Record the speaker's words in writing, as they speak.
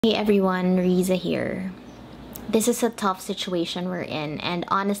Hey everyone, Rizza here. This is a tough situation we're in, and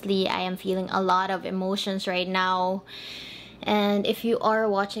honestly, I am feeling a lot of emotions right now. And if you are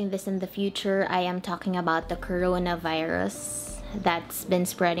watching this in the future, I am talking about the coronavirus that's been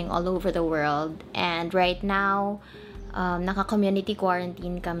spreading all over the world. And right now, naka-community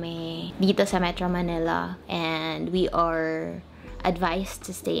quarantine kami dito sa Metro Manila, and we are advised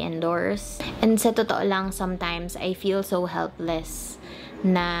to stay indoors. And sa totoo lang, sometimes I feel so helpless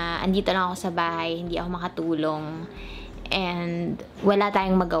na andito na ako sa bahay, hindi ako makatulong, and wala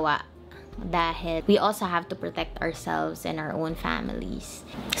tayong magawa dahil we also have to protect ourselves and our own families.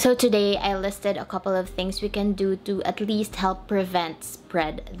 So today, I listed a couple of things we can do to at least help prevent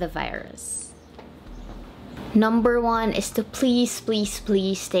spread the virus. Number one is to please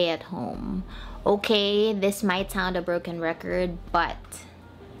stay at home. Okay, this might sound a broken record, but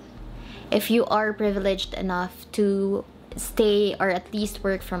if you are privileged enough to stay or at least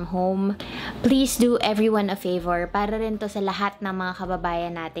work from home, please do everyone a favor. Para rin to sa lahat ng mga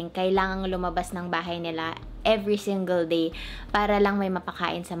kababayan natin kailangang lumabas ng bahay nila every single day para lang may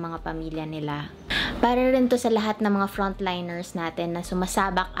mapakain sa mga pamilya nila. Para rin to sa lahat ng mga frontliners natin na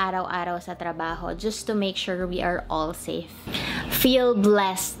sumasabak araw-araw sa trabaho just to make sure we are all safe. Feel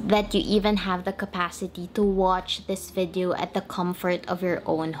blessed that you even have the capacity to watch this video at the comfort of your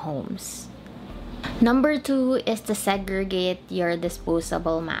own homes. Number 2 is to segregate your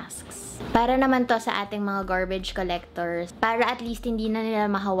disposable masks. Para naman to sa ating mga garbage collectors, para at least hindi na nila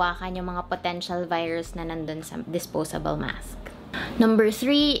mahawakan yung mga potential virus na nandun sa disposable mask. Number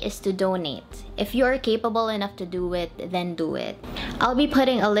 3 is to donate. If you are capable enough to do it, then do it. I'll be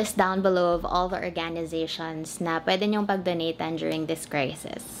putting a list down below of all the organizations na pwede nyong pag-donatean during this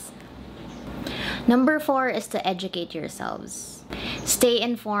crisis. Number 4 is to educate yourselves. Stay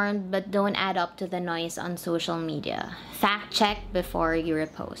informed, but don't add up to the noise on social media. Fact check before you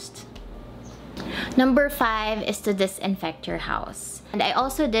repost. Number 5 is to disinfect your house. And I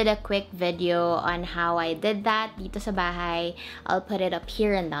also did a quick video on how I did that dito sa bahay. I'll put it up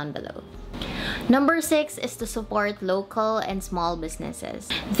here and down below. Number 6 is to support local and small businesses.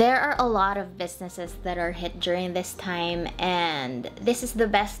 There are a lot of businesses that are hit during this time, and this is the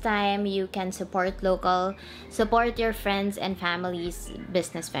best time you can support local, support your friends and family's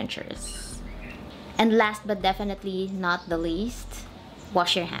business ventures. And last but definitely not the least,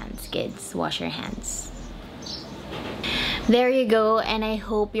 wash your hands, kids. Wash your hands. There you go, and I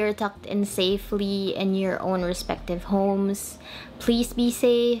hope you're tucked in safely in your own respective homes. Please be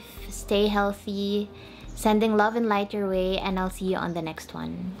safe, stay healthy, sending love and light your way, and I'll see you on the next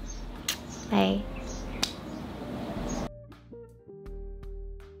one. Bye.